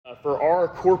For our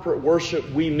corporate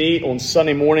worship, we meet on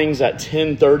Sunday mornings at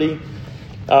 10:30.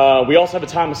 We also have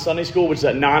a time of Sunday school, which is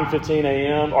at 9:15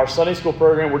 a.m. Our Sunday school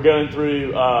program, we're going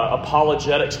through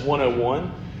Apologetics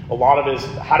 101. A lot of it is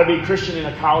how to be a Christian in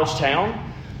a college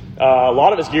town. A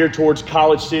lot of it's geared towards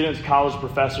college students, college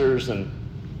professors, and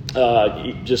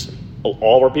just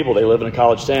all of our people. They live in a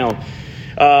college town.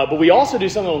 But we also do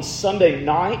something on Sunday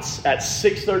nights at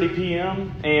 6:30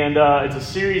 p.m. And it's a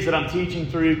series that I'm teaching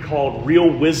through called Real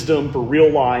Wisdom for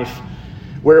Real Life,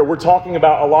 where we're talking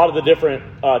about a lot of the different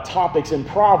topics in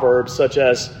Proverbs, such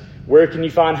as where can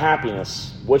you find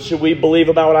happiness? What should we believe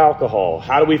about alcohol?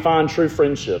 How do we find true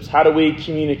friendships? How do we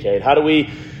communicate? How do we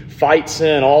fight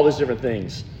sin? All these different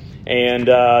things. And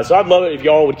so I'd love it if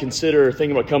y'all would consider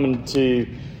thinking about coming to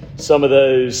some of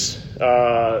those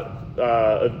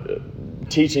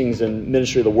teachings and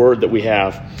ministry of the Word that we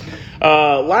have.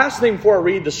 Last thing before I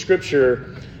read the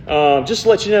scripture, just to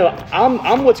let you know,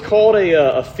 I'm what's called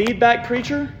a feedback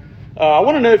preacher. I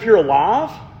want to know if you're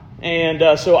alive,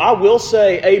 and so I will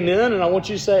say amen, and I want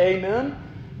you to say amen,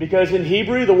 because in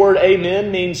Hebrew the word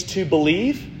amen means to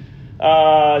believe.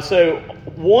 So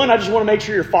one, I just want to make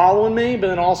sure you're following me, but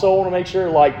then also I want to make sure,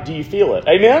 do you feel it?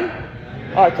 Amen?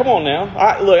 All right, come on now.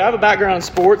 I have a background in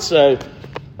sports, so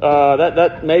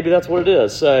that maybe that's what it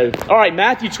is. So, all right,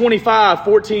 Matthew 25,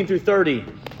 14 through 30.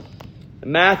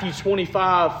 Matthew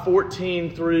 25,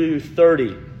 14 through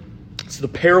 30. It's the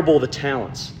parable of the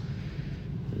talents.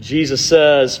 Jesus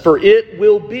says, "For it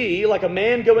will be like a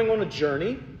man going on a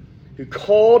journey who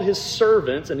called his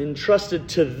servants and entrusted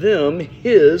to them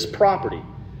his property.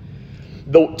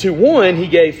 To one he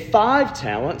gave 5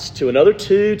 talents, to another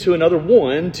 2, to another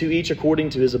 1, to each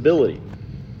according to his ability.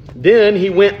 Then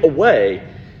he went away.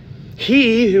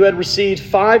 He who had received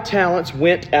 5 talents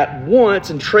went at once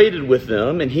and traded with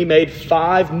them, and he made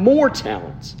 5 more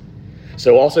talents.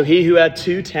 So also he who had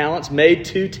 2 talents made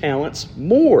 2 talents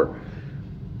more.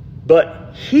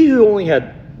 But he who only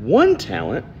had 1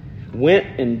 talent went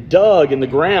and dug in the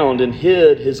ground and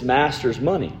hid his master's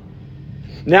money.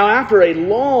 Now after a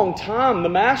long time, the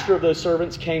master of those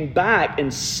servants came back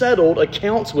and settled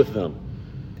accounts with them.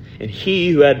 And he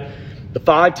who had the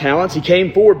 5 talents, he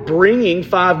came forward bringing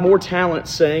 5 more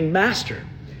talents, saying, 'Master,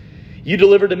 you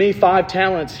delivered to me 5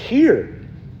 talents. Here,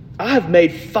 I have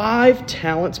made 5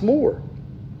 talents more.'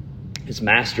 His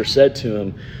master said to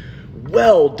him,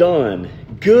 'Well done,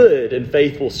 good and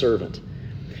faithful servant.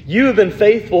 You have been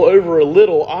faithful over a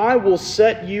little. I will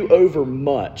set you over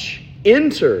much.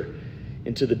 Enter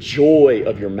into the joy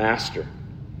of your master.'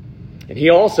 And he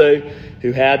also,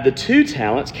 who had the 2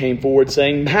 talents, came forward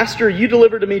saying, 'Master, you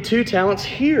delivered to me 2 talents.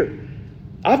 Here,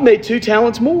 I've made 2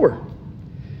 talents more.'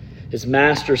 His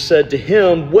master said to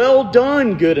him, 'Well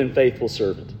done, good and faithful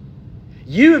servant.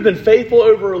 You have been faithful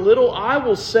over a little. I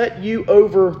will set you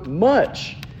over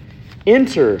much.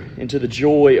 Enter into the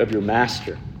joy of your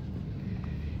master.'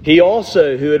 He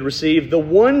also, who had received the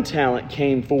 1 talent,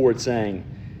 came forward saying,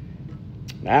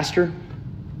 'Master,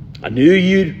 I knew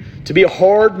you to be a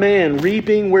hard man,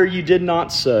 reaping where you did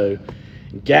not sow,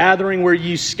 gathering where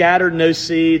you scattered no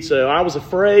seed. So I was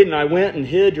afraid, and I went and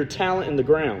hid your talent in the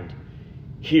ground.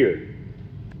 Here,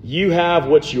 you have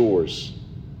what's yours.'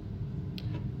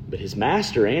 But his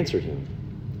master answered him,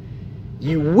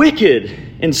 'You wicked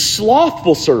and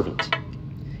slothful servant.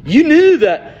 You knew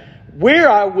that where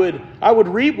I would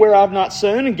reap where I have not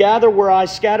sown, and gather where I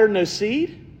scattered no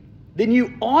seed. Then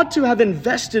you ought to have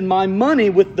invested my money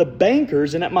with the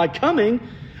bankers, and at my coming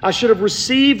I should have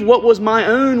received what was my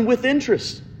own with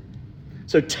interest.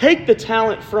 So take the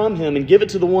talent from him and give it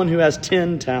to the one who has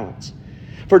 10 talents.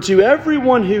 For to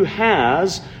everyone who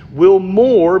has will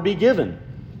more be given,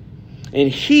 and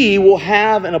he will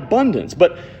have an abundance.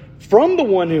 But from the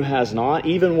one who has not,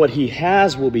 even what he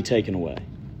has will be taken away.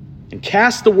 And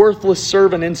cast the worthless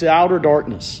servant into outer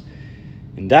darkness.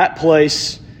 In that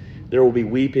place there will be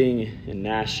weeping and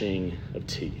gnashing of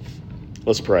teeth."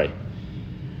 Let's pray.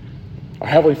 Our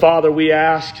Heavenly Father, we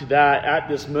ask that at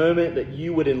this moment that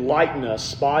you would enlighten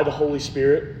us by the Holy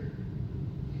Spirit.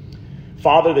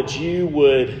 Father, that you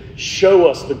would show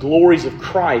us the glories of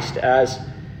Christ as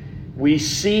we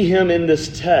see him in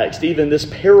this text, even this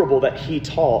parable that he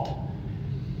taught.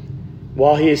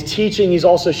 While he is teaching, he's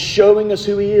also showing us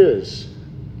who he is.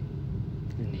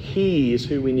 And he is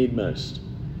who we need most.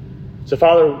 So,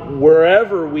 Father,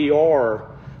 wherever we are,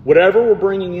 whatever we're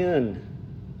bringing in,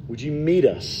 would you meet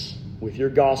us with your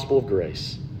gospel of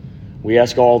grace? We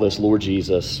ask all this, Lord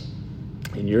Jesus,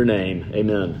 in your name.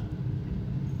 Amen.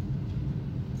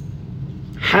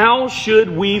 How should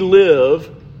we live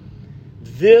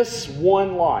this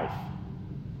one life?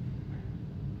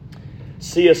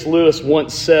 C.S. Lewis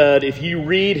once said, if you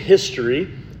read history,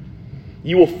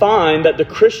 you will find that the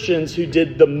Christians who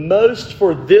did the most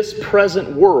for this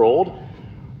present world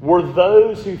were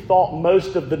those who thought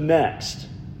most of the next.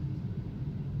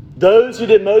 Those who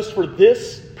did most for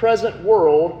this present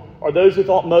world are those who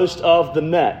thought most of the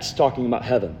next, talking about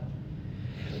heaven.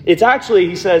 It's actually,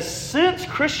 he says, since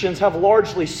Christians have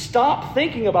largely stopped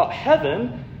thinking about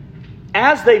heaven,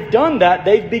 as they've done that,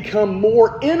 they've become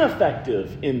more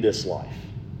ineffective in this life.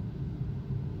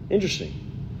 Interesting.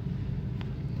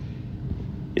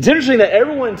 It's interesting that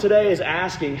everyone today is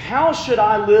asking, how should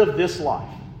I live this life?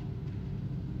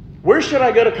 Where should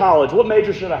I go to college? What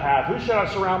major should I have? Who should I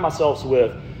surround myself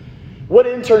with? What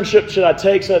internship should I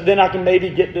take so that then I can maybe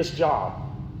get this job?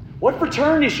 What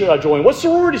fraternity should I join? What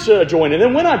sorority should I join? And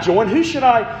then when I join, who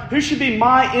should be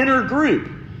my inner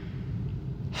group?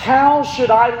 How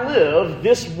should I live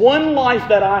this one life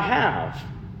that I have?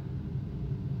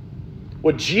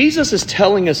 What Jesus is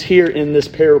telling us here in this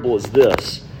parable is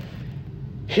this.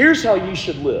 Here's how you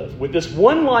should live. With this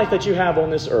one life that you have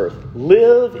on this earth,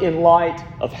 live in light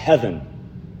of heaven.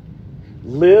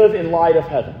 Live in light of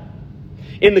heaven.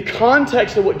 In the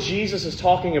context of what Jesus is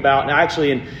talking about, and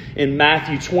actually in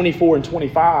Matthew 24 and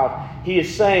 25, he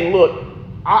is saying, look,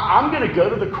 I'm going to go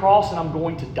to the cross and I'm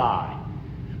going to die.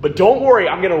 But don't worry,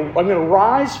 I'm going to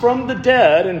rise from the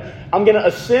dead and I'm going to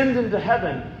ascend into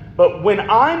heaven. But when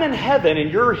I'm in heaven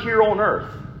and you're here on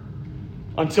earth,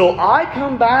 until I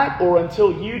come back or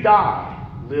until you die,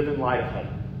 live in light of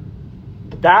heaven.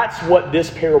 That's what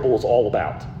this parable is all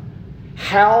about.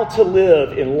 How to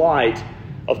live in light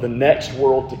of the next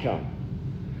world to come.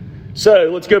 So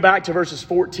let's go back to verses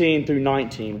 14 through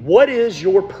 19. What is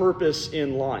your purpose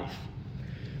in life?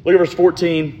 Look at verse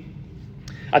 14.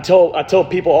 I tell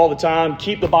people all the time,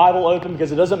 keep the Bible open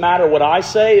because it doesn't matter what I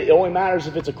say. It only matters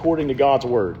if it's according to God's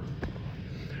word.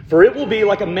 For it will be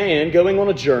like a man going on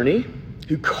a journey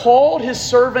who called his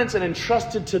servants and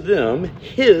entrusted to them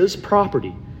his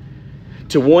property.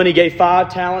 To one he gave 5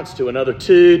 talents, to another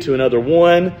 2, to another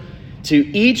 1, to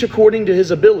each according to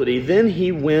his ability. Then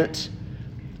he went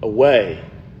away.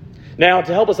 Now,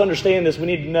 to help us understand this, we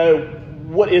need to know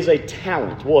what is a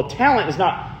talent. Well, a talent is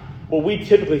not what we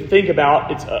typically think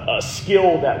about. It's a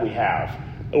skill that we have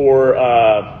or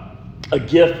a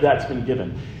gift that's been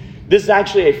given. This is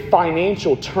actually a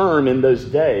financial term in those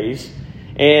days.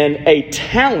 And a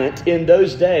talent in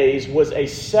those days was a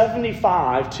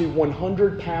 75 to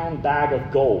 100 pound bag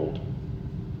of gold.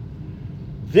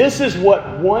 This is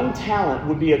what 1 talent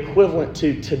would be equivalent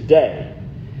to today.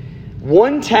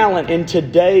 1 talent in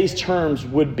today's terms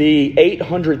would be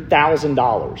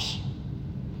 $800,000.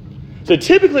 So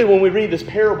typically when we read this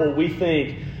parable, we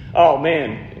think, oh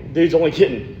man, dude's only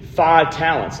getting 5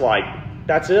 talents. Like,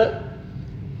 that's it?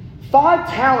 5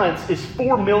 talents is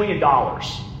 $4 million.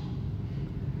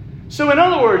 So in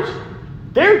other words,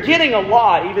 they're getting a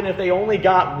lot even if they only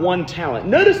got 1 talent.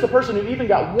 Notice the person who even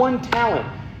got 1 talent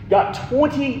got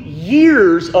 20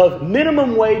 years of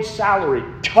minimum wage salary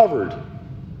covered.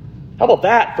 How about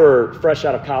that for a fresh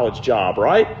out of college job,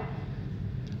 right?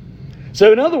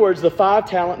 So in other words, the 5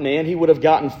 talent man, he would have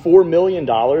gotten $4 million.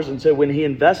 And so when he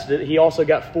invested it, he also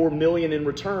got $4 million in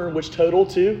return, which totaled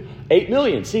to $8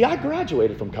 million. See, I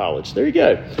graduated from college. There you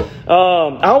go.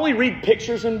 I only read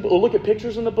pictures and look at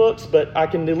pictures in the books, but I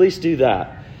can at least do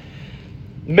that.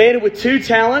 Man with 2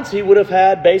 talents, he would have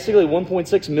had basically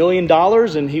 $1.6 million,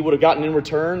 and he would have gotten in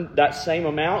return that same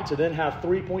amount to then have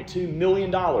 $3.2 million.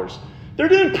 They're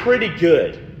doing pretty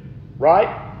good,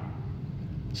 right?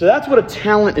 So that's what a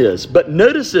talent is. But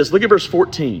notice this. Look at verse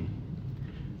 14.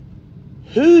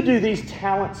 Who do these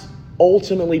talents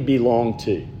ultimately belong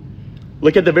to?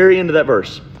 Look at the very end of that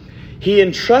verse. He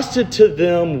entrusted to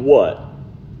them what?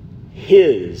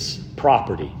 His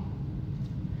property.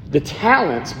 The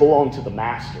talents belong to the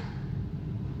master.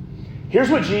 Here's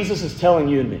what Jesus is telling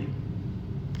you and me.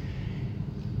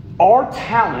 Our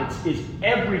talents is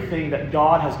everything that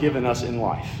God has given us in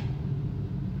life.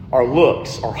 Our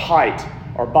looks, our height,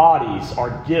 our bodies,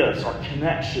 our gifts, our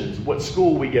connections, what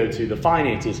school we go to, the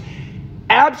finances.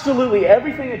 Absolutely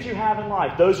everything that you have in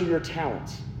life, those are your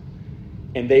talents.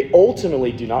 And they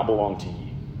ultimately do not belong to you.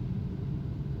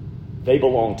 They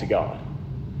belong to God.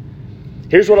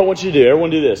 Here's what I want you to do. Everyone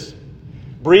do this.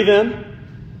 Breathe in,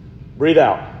 breathe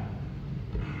out.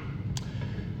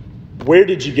 Where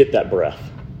did you get that breath?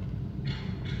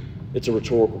 It's a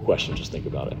rhetorical question. Just think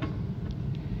about it.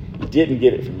 You didn't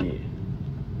get it from you.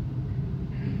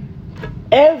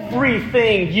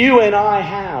 Everything you and I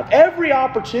have, every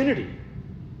opportunity,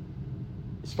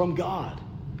 is from God.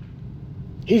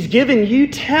 He's given you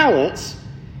talents,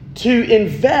 to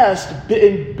invest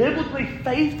in biblically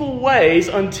faithful ways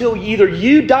until either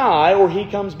you die or he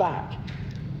comes back.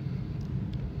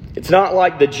 It's not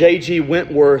like the J.G.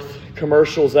 Wentworth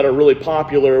commercials that are really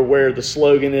popular where the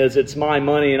slogan is, "It's my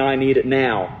money and I need it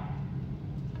now."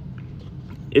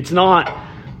 It's not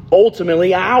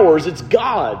ultimately ours, it's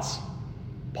God's.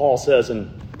 Paul says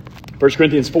in 1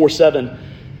 Corinthians 4:7,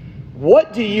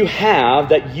 "What do you have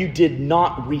that you did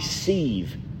not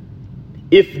receive?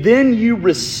 If then you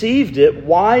received it,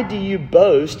 why do you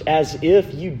boast as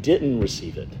if you didn't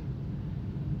receive it?"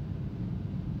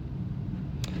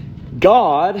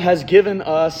 God has given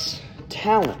us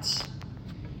talents.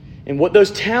 And what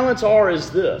those talents are is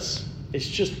this. It's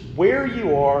just where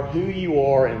you are, who you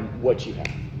are, and what you have.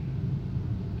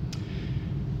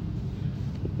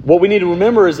 What we need to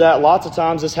remember is that lots of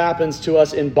times this happens to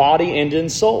us in body and in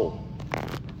soul.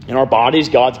 In our bodies,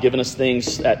 God's given us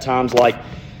things at times like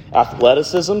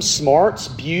athleticism, smarts,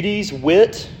 beauties,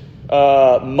 wit,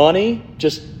 money,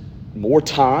 just more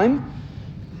time,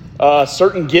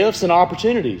 certain gifts and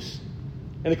opportunities.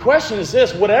 And the question is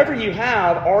this: whatever you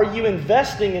have, are you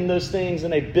investing in those things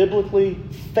in a biblically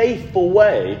faithful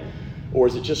way, or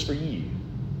is it just for you?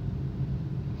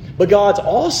 But God's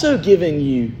also given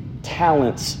you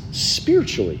talents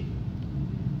spiritually.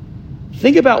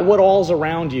 Think about what all's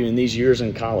around you in these years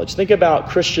in college. Think about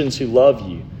Christians who love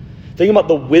you. Think about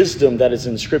the wisdom that is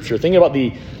in Scripture. Think about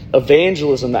the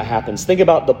evangelism that happens. Think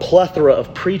about the plethora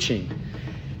of preaching.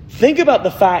 Think about the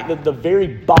fact that the very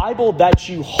Bible that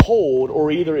you hold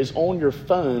or either is on your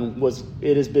phone,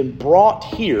 it has been brought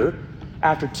here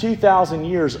after 2,000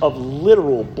 years of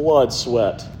literal blood,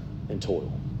 sweat, and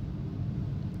toil.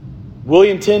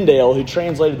 William Tyndale, who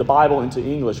translated the Bible into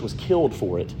English, was killed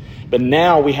for it. But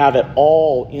now we have it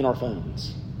all in our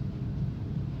phones.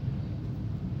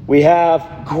 We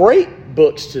have great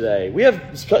books today. We have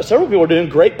several people are doing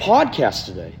great podcasts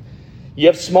today. You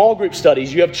have small group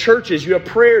studies. You have churches. You have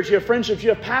prayers. You have friendships. You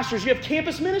have pastors. You have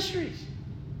campus ministries.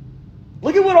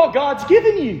 Look at what all God's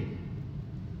given you.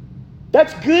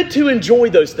 That's good to enjoy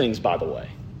those things, by the way.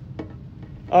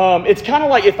 It's kind of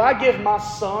like if I give my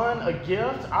son a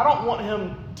gift, I don't want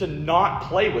him to not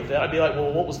play with it. I'd be like,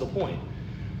 well, what was the point?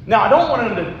 Now, I don't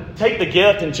want him to take the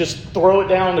gift and just throw it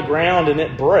down on the ground and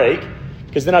it break,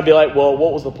 because then I'd be like, well,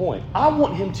 what was the point? I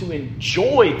want him to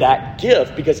enjoy that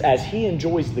gift, because as he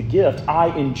enjoys the gift,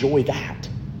 I enjoy that.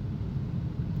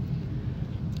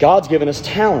 God's given us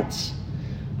talents,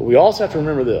 but we also have to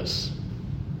remember this.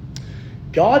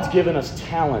 God's given us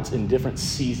talents in different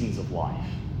seasons of life.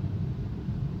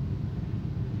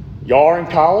 Y'all are in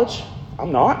college.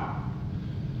 I'm not.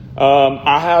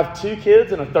 I have 2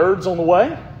 kids and a third's on the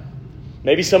way.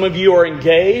 Maybe some of you are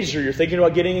engaged or you're thinking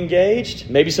about getting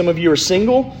engaged. Maybe some of you are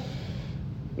single.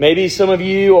 Maybe some of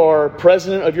you are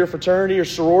president of your fraternity or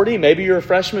sorority. Maybe you're a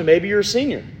freshman. Maybe you're a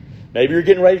senior. Maybe you're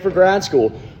getting ready for grad school.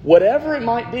 Whatever it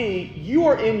might be, you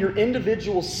are in your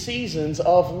individual seasons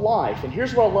of life. And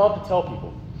here's what I love to tell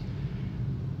people.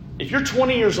 If you're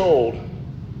 20 years old,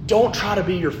 don't try to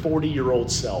be your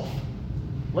 40-year-old self.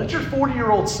 Let your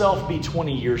 40-year-old self be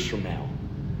 20 years from now.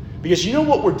 Because you know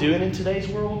what we're doing in today's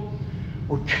world?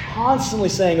 We're constantly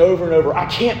saying over and over, I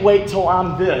can't wait till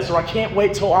I'm this, or I can't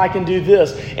wait till I can do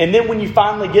this. And then when you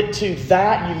finally get to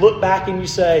that, you look back and you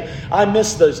say, I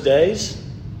miss those days.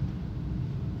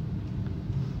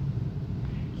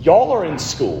 Y'all are in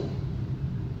school.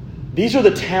 These are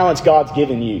the talents God's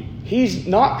given you. He's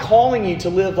not calling you to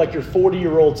live like your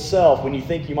 40-year-old self when you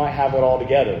think you might have it all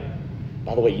together.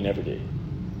 By the way, you never do.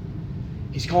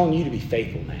 He's calling you to be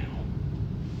faithful now.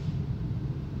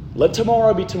 Let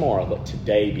tomorrow be tomorrow. Let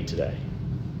today be today.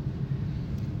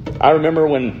 I remember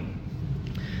when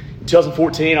in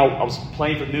 2014 I was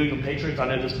playing for the New England Patriots. I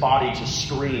know this body just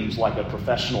screams like a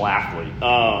professional athlete.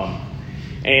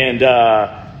 And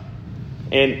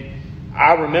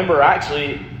I remember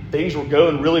actually things were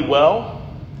going really well.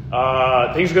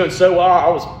 Things were going so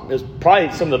well. It was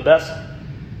probably some of the best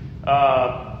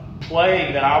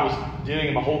playing that I was doing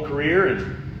in my whole career.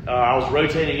 And I was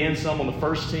rotating in some on the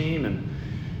first team.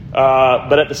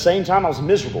 But at the same time, I was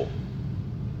miserable.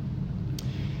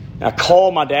 And I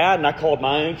called my dad and I called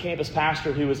my own campus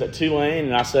pastor who was at Tulane.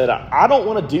 And I said, I don't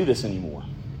want to do this anymore.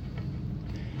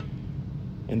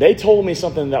 And they told me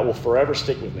something that will forever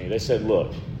stick with me. They said,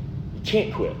 look, you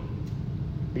can't quit.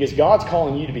 Because God's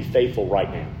calling you to be faithful right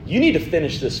now. You need to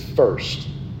finish this first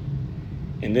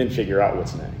and then figure out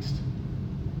what's next.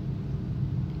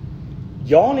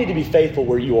 Y'all need to be faithful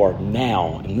where you are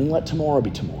now and then let tomorrow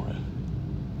be tomorrow.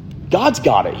 God's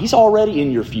got it. He's already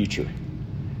in your future.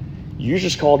 You're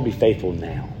just called to be faithful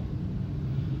now.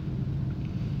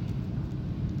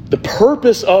 The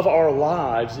purpose of our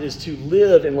lives is to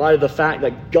live in light of the fact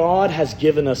that God has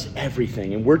given us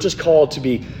everything, and we're just called to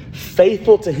be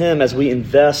faithful to Him as we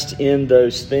invest in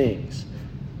those things.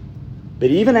 But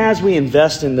even as we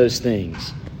invest in those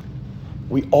things,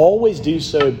 we always do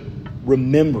so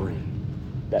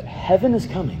remembering that heaven is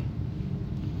coming.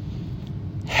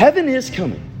 Heaven is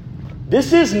coming.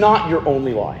 This is not your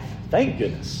only life. Thank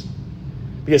goodness.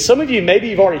 Because some of you, maybe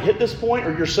you've already hit this point,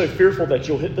 or you're so fearful that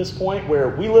you'll hit this point where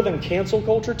we live in cancel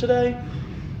culture today.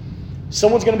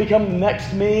 Someone's going to become the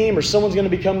next meme, or someone's going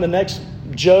to become the next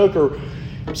joke, or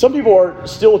some people are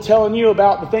still telling you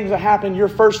about the things that happened your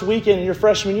first weekend in your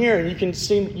freshman year, and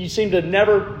you seem to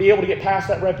never be able to get past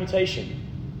that reputation.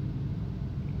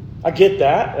 I get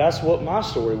that. That's what my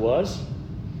story was.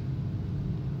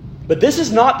 But this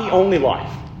is not the only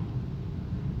life.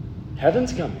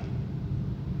 Heaven's coming.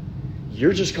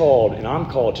 You're just called, and I'm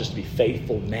called, just to be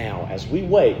faithful now as we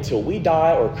wait till we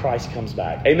die or Christ comes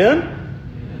back.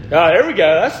 Amen? There we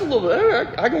go. That's a little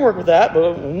bit, I can work with that.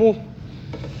 But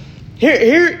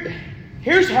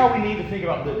here's how we need to think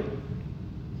about living.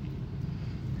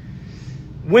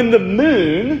 When the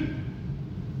moon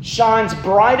shines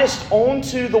brightest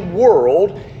onto the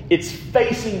world, it's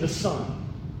facing the sun.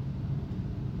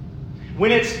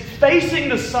 When it's facing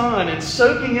the sun and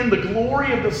soaking in the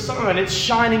glory of the sun, it's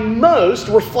shining most,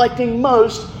 reflecting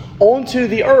most onto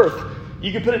the earth.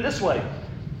 You can put it this way.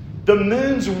 The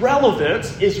moon's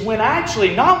relevance is when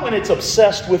actually, not when it's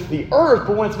obsessed with the earth,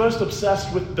 but when it's most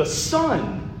obsessed with the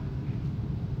sun.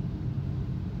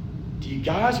 Do you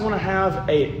guys want to have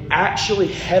a actually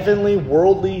heavenly,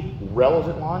 worldly,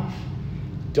 relevant life?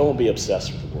 Don't be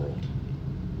obsessed with the world.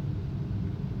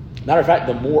 Matter of fact,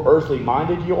 the more earthly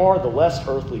minded you are, the less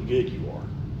earthly good you are.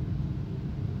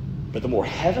 But the more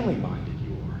heavenly minded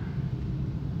you are,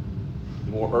 the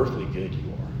more earthly good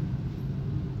you are.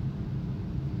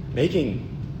 Making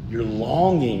your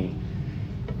longing,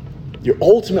 your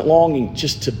ultimate longing,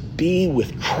 just to be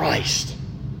with Christ.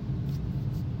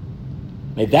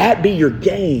 May that be your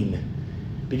gain.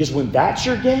 Because when that's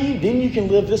your gain, then you can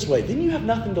live this way. Then you have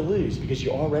nothing to lose because you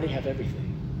already have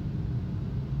everything.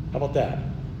 How about that?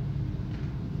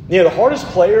 You know, the hardest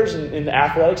players in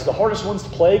athletics, the hardest ones to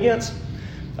play against,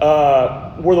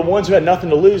 were the ones who had nothing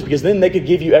to lose, because then they could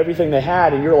give you everything they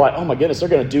had, and you're like, oh my goodness, they're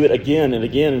going to do it again and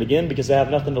again and again because they have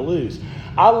nothing to lose.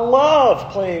 I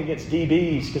loved playing against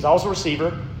DBs because I was a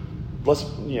receiver. No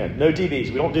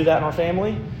DBs. We don't do that in our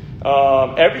family.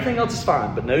 Everything else is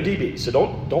fine, but no DBs. So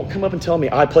don't come up and tell me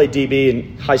I played DB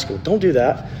in high school. Don't do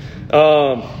that.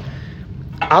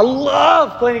 I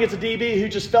love playing against a DB who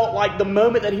just felt like the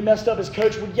moment that he messed up, his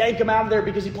coach would yank him out of there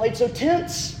because he played so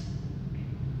tense.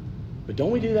 But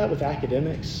don't we do that with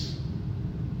academics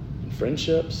and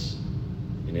friendships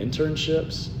and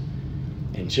internships?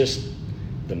 And just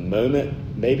the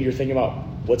moment, maybe you're thinking about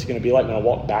what's it going to be like when I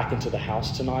walk back into the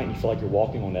house tonight and you feel like you're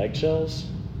walking on eggshells.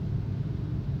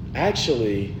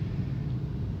 Actually,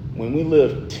 when we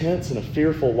live tense and a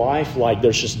fearful life, like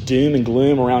there's just doom and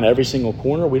gloom around every single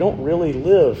corner, we don't really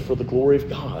live for the glory of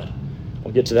God.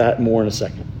 I'll get to that more in a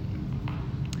second.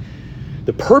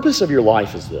 The purpose of your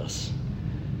life is this: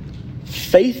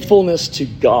 faithfulness to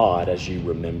God as you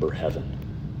remember heaven.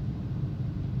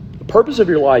 The purpose of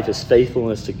your life is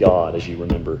faithfulness to God as you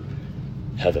remember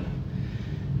heaven.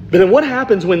 But then what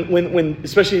happens when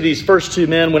especially these first two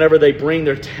men, whenever they bring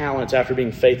their talents after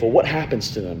being faithful, what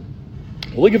happens to them?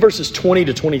 Well, look at verses 20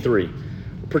 to 23.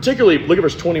 Particularly, look at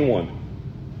verse 21.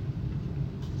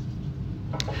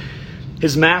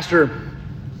 His master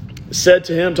said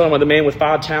to him, talking about the man with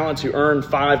 5 talents who earned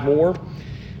 5 more,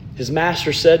 his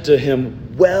master said to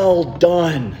him, "Well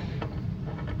done,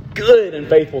 good and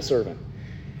faithful servant."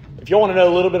 If you want to know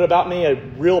a little bit about me, a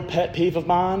real pet peeve of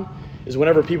mine is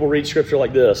whenever people read scripture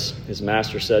like this, his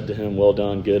master said to him, "Well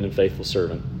done, good and faithful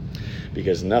servant,"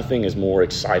 because nothing is more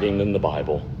exciting than the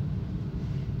Bible.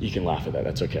 You can laugh at that.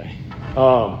 That's okay.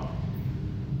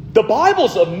 The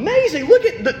Bible's amazing. Look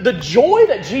at the joy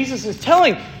that Jesus is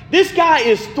telling. This guy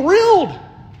is thrilled.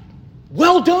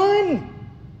 Well done.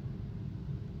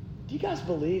 Do you guys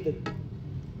believe that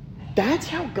that's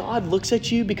how God looks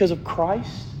at you because of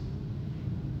Christ?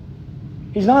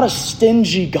 He's not a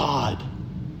stingy God.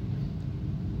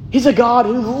 He's a God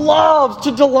who loves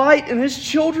to delight in His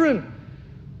children.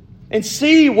 And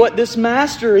see what this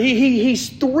master, he's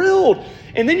thrilled.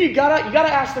 And then you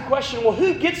gotta ask the question, well,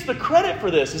 who gets the credit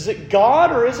for this? Is it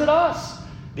God or is it us?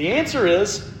 The answer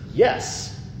is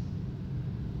yes.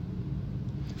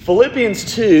 Philippians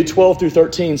 2:12 through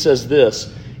 13 says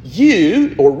this: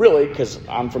 you, or really, because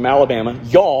I'm from Alabama,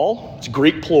 y'all, it's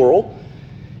Greek plural,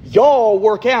 y'all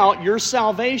work out your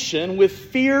salvation with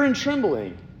fear and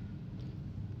trembling.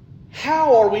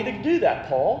 How are we to do that,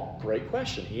 Paul? Great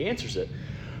question. He answers it.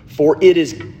 For it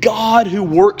is God who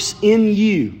works in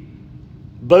you,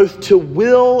 both to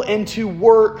will and to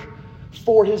work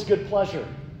for his good pleasure.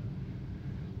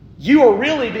 You are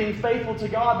really being faithful to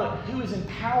God, but who is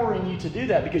empowering you to do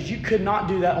that? Because you could not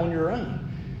do that on your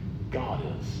own. God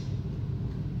is.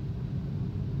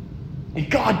 And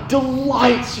God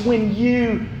delights when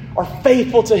you are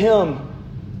faithful to him.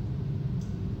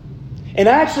 And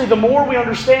actually, the more we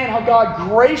understand how God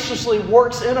graciously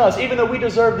works in us, even though we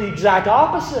deserve the exact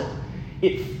opposite,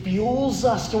 it fuels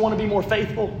us to want to be more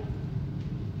faithful.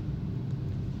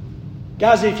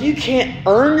 Guys, if you can't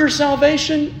earn your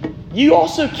salvation, you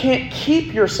also can't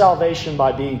keep your salvation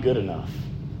by being good enough.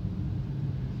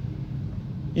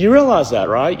 You realize that,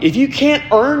 right? If you can't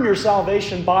earn your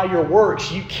salvation by your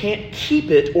works, you can't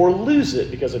keep it or lose it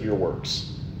because of your works.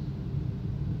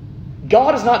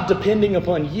 God is not depending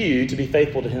upon you to be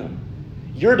faithful to him.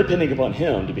 You're depending upon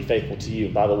him to be faithful to you.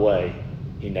 By the way,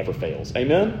 he never fails.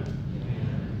 Amen?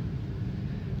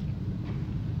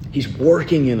 He's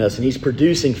working in us and he's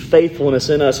producing faithfulness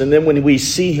in us. And then when we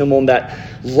see him on that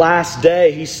last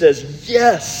day, he says,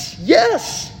 yes,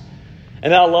 yes.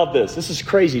 And I love this. This is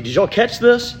crazy. Did y'all catch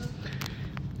this?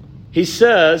 He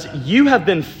says, you have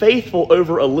been faithful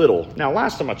over a little. Now,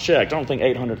 last time I checked, I don't think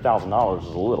 $800,000 is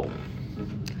a little.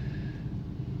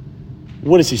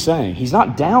 What is he saying? He's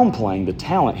not downplaying the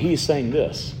talent. He is saying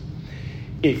this.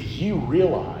 If you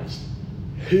realized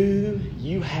who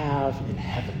you have in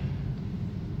heaven,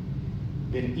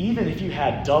 then even if you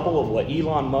had double of what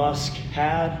Elon Musk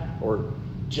had or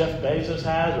Jeff Bezos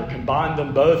has, or combined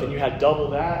them both and you had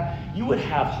double that, you would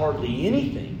have hardly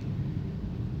anything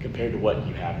compared to what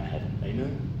you have in heaven.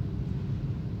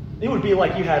 Amen? It would be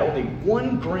like you had only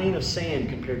one grain of sand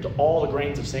compared to all the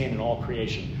grains of sand in all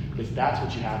creation, because that's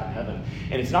what you have in heaven.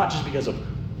 And it's not just because of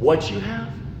what you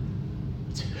have,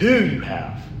 it's who you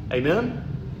have. Amen?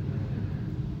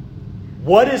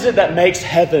 What is it that makes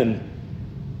heaven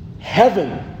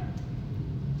heaven?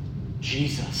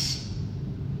 Jesus.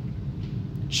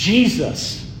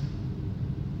 Jesus.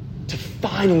 To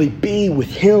finally be with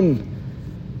him.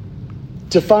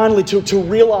 To finally to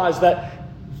realize that,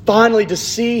 finally to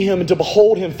see him and to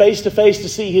behold him face to face, to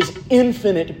see his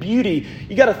infinite beauty.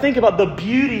 You got to think about the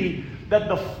beauty that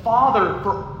the Father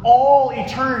for all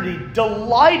eternity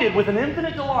delighted with an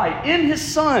infinite delight in his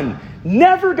Son.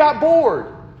 Never got bored.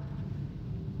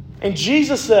 And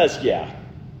Jesus says, yeah,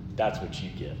 that's what you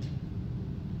get.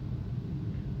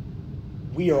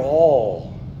 We are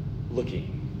all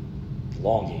looking,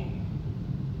 longing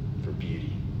for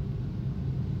beauty.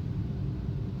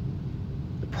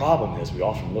 The problem is we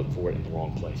often look for it in the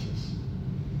wrong places.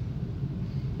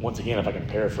 Once again, if I can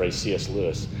paraphrase C.S.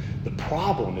 Lewis, the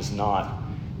problem is not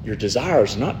your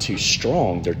desires are not too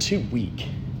strong, they're too weak.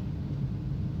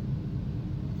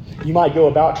 You might go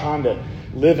about trying to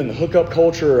live in the hookup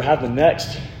culture or have the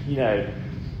next,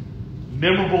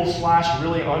 memorable /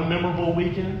 really unmemorable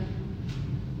weekend.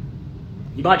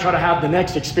 You might try to have the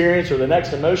next experience or the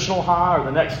next emotional high or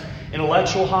the next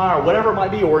intellectual high or whatever it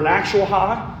might be, or an actual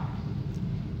high.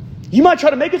 You might try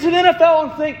to make it to the NFL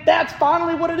and think that's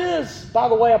finally what it is. By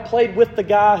the way, I played with the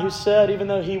guy who said, even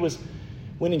though he was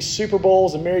winning Super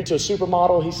Bowls and married to a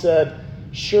supermodel, he said,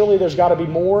 surely there's got to be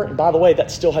more. And by the way, that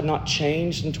still had not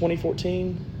changed in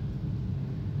 2014.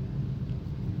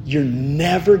 You're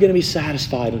never going to be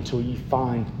satisfied until you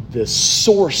find the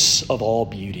source of all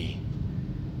beauty.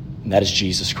 And that is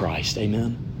Jesus Christ.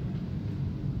 Amen?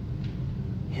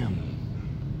 Him.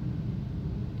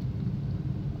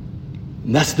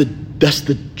 And that's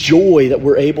the joy that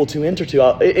we're able to enter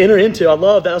into. I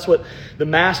love that's what the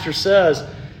Master says.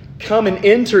 Come and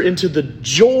enter into the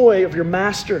joy of your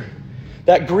Master.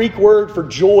 That Greek word for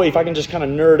joy, if I can just kind of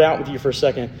nerd out with you for a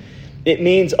second, it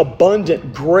means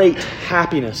abundant, great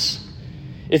happiness.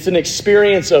 It's an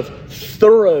experience of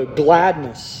thorough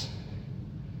gladness.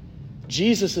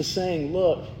 Jesus is saying,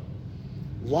 look,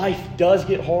 life does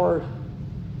get hard,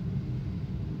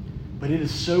 but it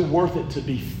is so worth it to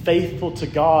be faithful to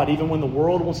God, even when the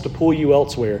world wants to pull you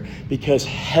elsewhere, because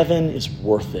heaven is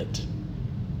worth it.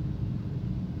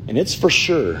 And it's for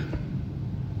sure,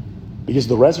 because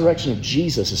the resurrection of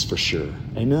Jesus is for sure.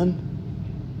 Amen?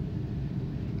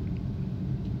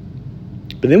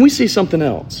 But then we see something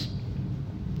else.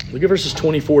 Look at verses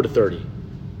 24 to 30.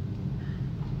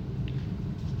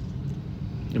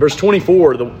 In verse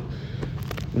 24, the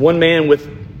one man with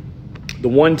the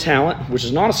one talent, which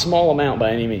is not a small amount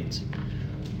by any means,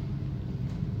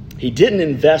 he didn't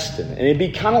invest in it. And it'd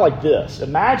be kind of like this.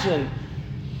 Imagine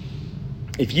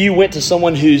if you went to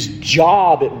someone whose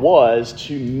job it was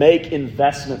to make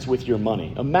investments with your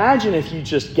money. Imagine if you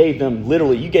just gave them,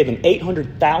 you gave them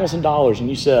 $800,000 and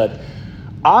you said,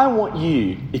 I want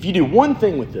you, if you do one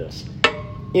thing with this,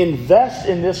 invest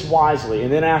in this wisely,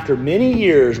 and then after many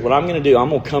years, what I'm going to do, I'm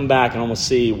going to come back and I'm going to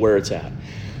see where it's at.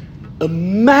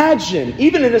 Imagine,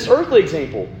 even in this earthly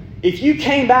example, if you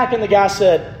came back and the guy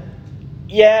said,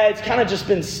 yeah, it's kind of just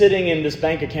been sitting in this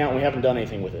bank account and we haven't done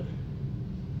anything with it.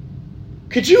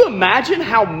 Could you imagine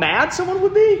how mad someone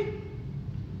would be?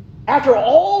 After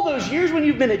all those years when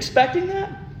you've been expecting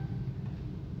that?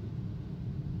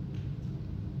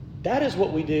 That is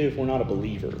what we do if we're not a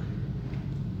believer.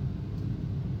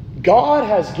 God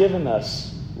has given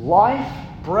us life,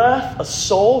 breath, a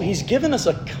soul. He's given us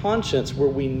a conscience where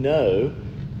we know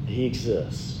He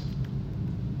exists.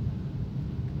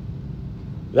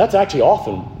 That's actually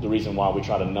often the reason why we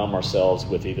try to numb ourselves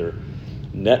with either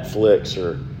Netflix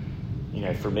or,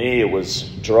 for me it was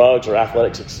drugs or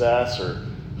athletic success or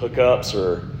hookups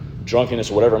or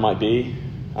drunkenness or whatever it might be.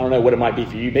 I don't know what it might be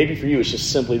for you. Maybe for you it's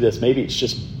just simply this. Maybe it's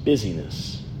just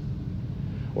busyness.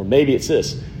 Or maybe it's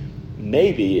this.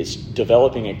 Maybe it's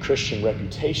developing a Christian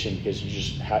reputation because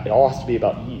it all has to be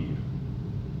about you.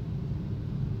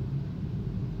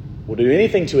 We'll do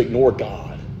anything to ignore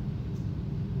God.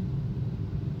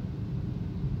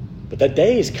 But that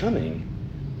day is coming,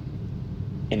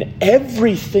 and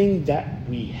everything that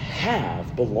we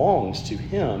have belongs to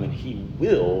Him, and He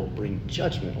will bring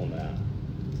judgment on that.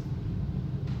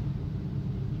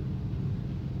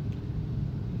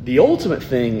 The ultimate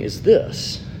thing is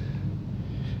this.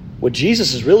 What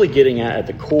Jesus is really getting at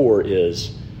the core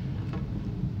is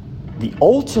the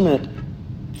ultimate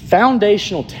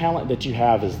foundational talent that you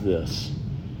have is this.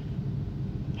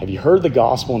 Have you heard the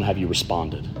gospel and have you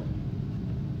responded?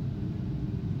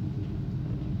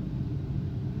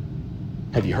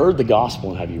 Have you heard the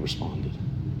gospel and have you responded?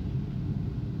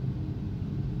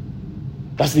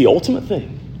 That's the ultimate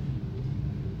thing.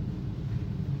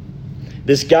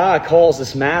 This guy calls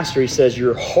this master, he says,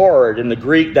 you're hard. In the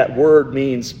Greek, that word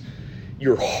means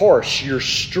you're harsh, you're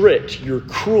strict, you're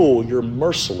cruel, you're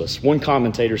merciless. One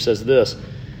commentator says this.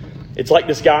 It's like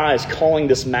this guy is calling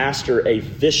this master a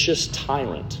vicious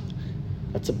tyrant.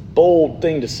 That's a bold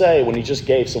thing to say when he just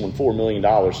gave someone $4 million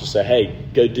to say, hey,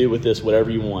 go do with this whatever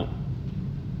you want.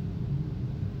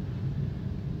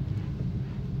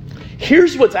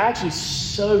 Here's what's actually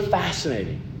so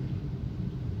fascinating.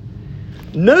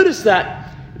 Notice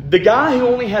that the guy who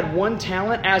only had one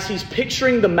talent, as he's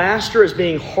picturing the master as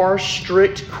being harsh,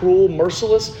 strict, cruel,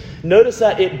 merciless, notice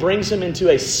that it brings him into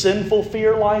a sinful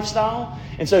fear lifestyle.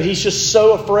 And so he's just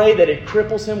so afraid that it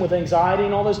cripples him with anxiety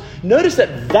and all this. Notice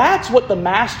that that's what the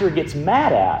master gets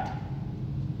mad at.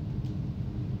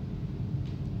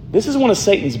 This is one of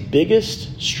Satan's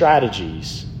biggest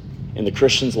strategies in the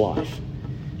Christian's life,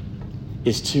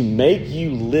 is to make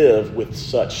you live with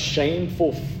such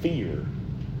shameful fear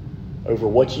over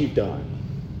what you've done.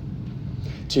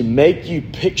 To make you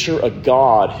picture a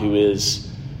God who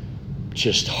is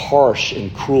just harsh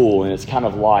and cruel, and it's kind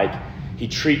of like He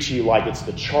treats you like it's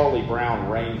the Charlie Brown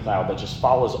rain cloud that just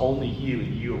follows only you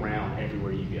and you around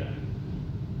everywhere you go.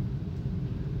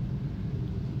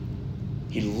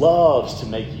 He loves to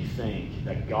make you think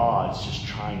that God's just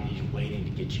He's waiting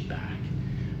to get you back.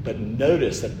 But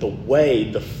notice that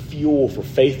the fuel for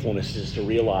faithfulness is to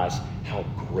realize how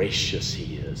gracious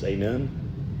He is. Amen?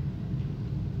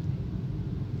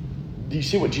 Do you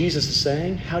see what Jesus is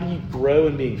saying? How do you grow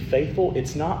in being faithful?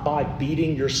 It's not by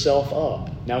beating yourself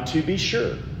up. Now, to be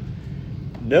sure,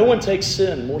 no one takes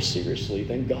sin more seriously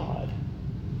than God.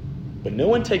 But no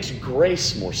one takes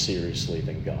grace more seriously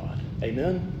than God.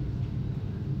 Amen?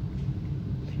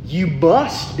 You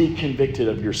must be convicted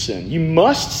of your sin. You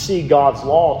must see God's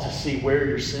law to see where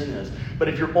your sin is. But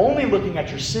if you're only looking at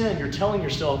your sin, you're telling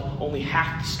yourself only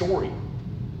half the story.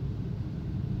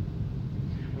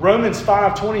 Romans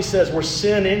 5:20 says, where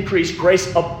sin increased,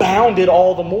 grace abounded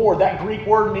all the more. That Greek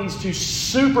word means to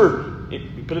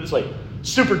put it this way,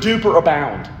 super duper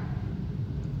abound.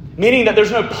 Meaning that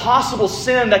there's no possible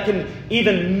sin that can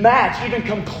even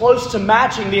come close to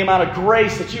matching the amount of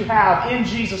grace that you have in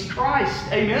Jesus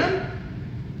Christ. Amen?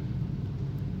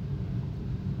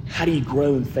 How do you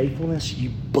grow in faithfulness? You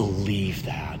believe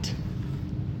that.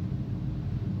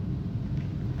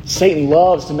 Satan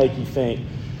loves to make you think,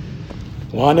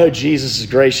 well, I know Jesus is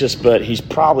gracious, but He's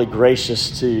probably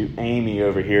gracious to Amy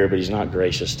over here, but He's not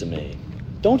gracious to me.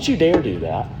 Don't you dare do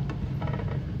that.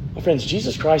 My friends,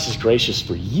 Jesus Christ is gracious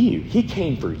for you. He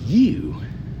came for you.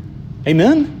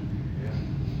 Amen?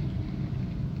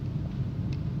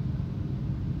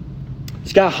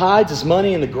 This guy hides his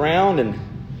money in the ground, and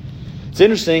It's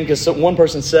interesting because one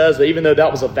person says that even though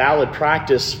that was a valid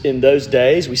practice in those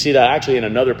days, we see that actually in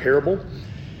another parable.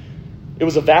 It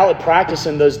was a valid practice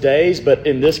in those days, but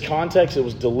in this context, it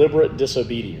was deliberate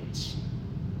disobedience.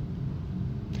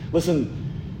 Listen,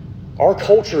 our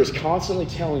culture is constantly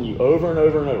telling you over and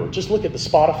over and over, just look at the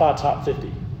Spotify Top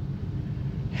 50,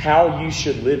 how you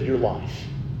should live your life.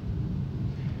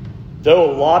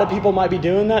 Though a lot of people might be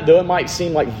doing that, though it might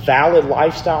seem like valid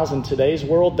lifestyles in today's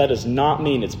world, that does not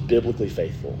mean it's biblically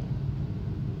faithful.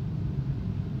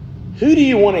 Who do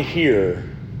you want to hear,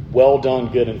 well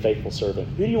done, good and faithful servant?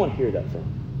 Who do you want to hear that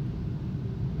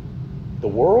from? The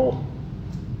world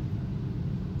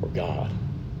or God?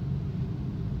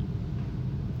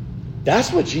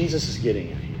 That's what Jesus is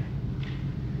getting at here.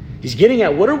 He's getting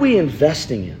at what are we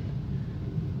investing in?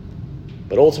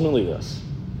 But ultimately this.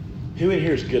 Who in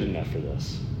here is good enough for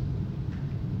this?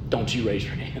 Don't you raise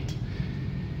your hand.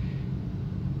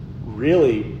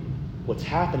 Really, what's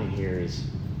happening here is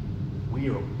we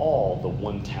are all the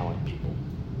one talent people.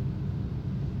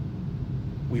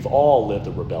 We've all lived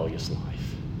a rebellious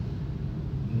life.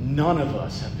 None of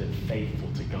us have been faithful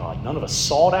to God. None of us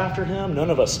sought after Him.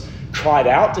 None of us cried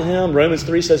out to Him. Romans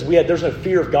 3 says there's no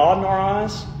fear of God in our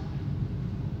eyes.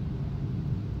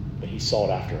 But He sought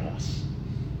after us.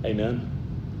 Amen?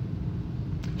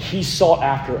 He sought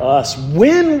after us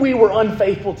when we were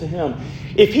unfaithful to Him.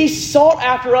 If He sought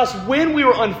after us when we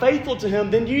were unfaithful to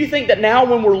Him, then do you think that now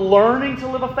when we're learning to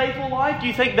live a faithful life, do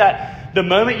you think that the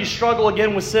moment you struggle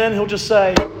again with sin, He'll just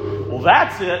say, well,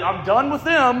 that's it. I'm done with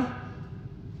them.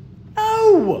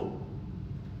 No.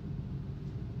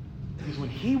 Because when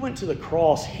He went to the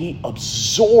cross, He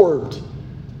absorbed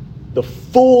the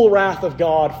full wrath of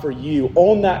God for you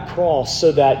on that cross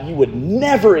so that you would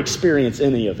never experience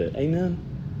any of it. Amen?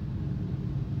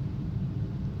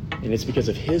 And it's because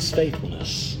of His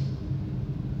faithfulness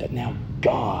that now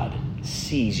God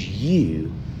sees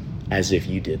you as if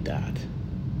you did that.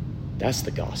 That's the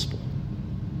gospel.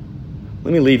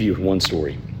 Let me leave you with one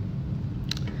story.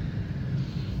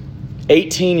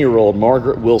 18-year-old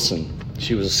Margaret Wilson.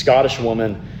 She was a Scottish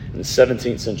woman in the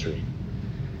 17th century.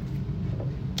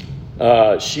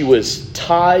 She was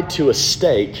tied to a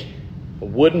stake, a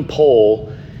wooden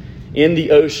pole, in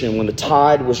the ocean when the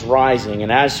tide was rising.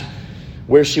 And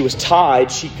where she was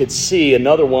tied, she could see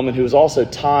another woman who was also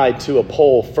tied to a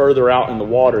pole further out in the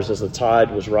waters as the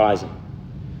tide was rising.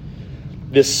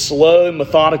 This slow,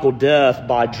 methodical death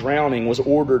by drowning was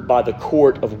ordered by the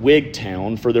court of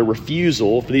Wigtown for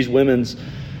these women's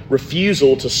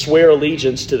refusal to swear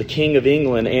allegiance to the King of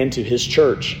England and to his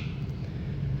church.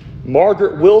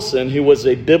 Margaret Wilson, who was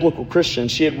a biblical Christian,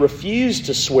 she had refused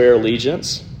to swear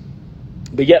allegiance,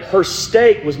 but yet her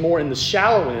stake was more in the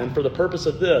shallow end for the purpose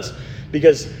of this,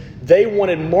 because they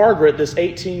wanted Margaret, this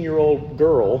 18-year-old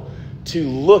girl, to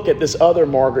look at this other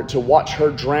Margaret, to watch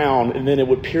her drown, and then it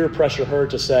would peer pressure her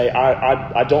to say,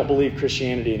 I don't believe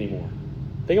Christianity anymore.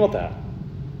 Think about that.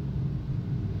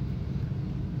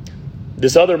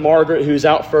 This other Margaret, who's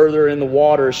out further in the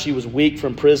water, she was weak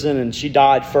from prison, and she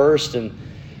died first, and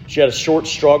she had a short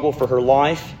struggle for her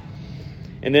life.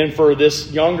 And then for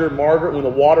this younger Margaret, when the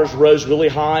waters rose really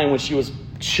high, and when she was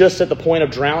just at the point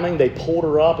of drowning, they pulled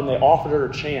her up and they offered her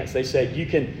a chance. They said, you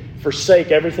can forsake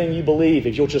everything you believe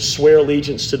if you'll just swear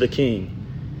allegiance to the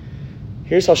King.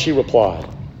 Here's how she replied.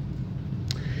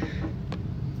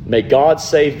 May God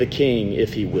save the King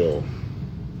if He will.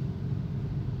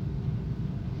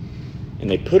 And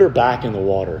they put her back in the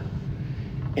water.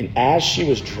 And as she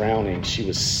was drowning, she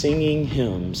was singing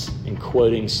hymns and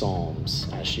quoting psalms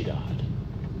as she died.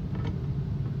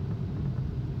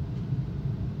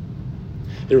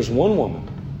 There was one woman,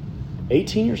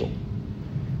 18 years old,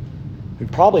 who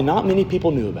probably not many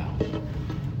people knew about.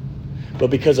 But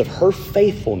because of her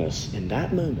faithfulness in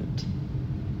that moment,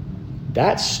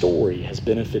 that story has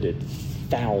benefited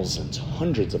thousands,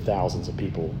 hundreds of thousands of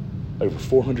people over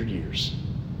 400 years.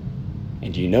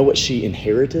 And do you know what she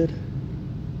inherited?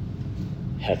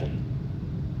 Heaven.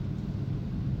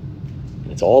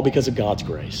 And it's all because of God's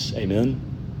grace. Amen?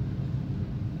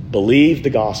 Believe the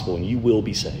gospel and you will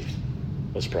be saved.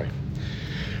 Let's pray.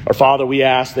 Our Father, we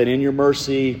ask that in your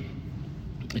mercy,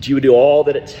 that you would do all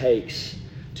that it takes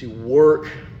to work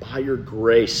by your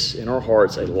grace in our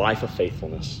hearts a life of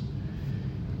faithfulness.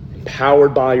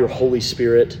 Empowered by your Holy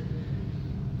Spirit.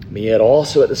 But yet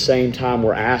also at the same time,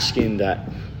 we're asking that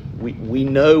we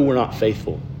know we're not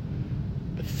faithful.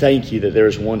 But thank you that there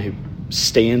is one who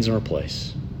stands in our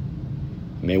place.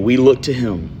 May we look to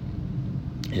Him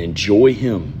and enjoy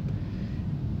Him.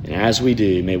 And as we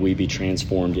do, may we be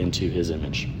transformed into His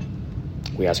image.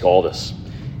 We ask all this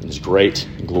in His great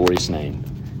and glorious name.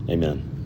 Amen.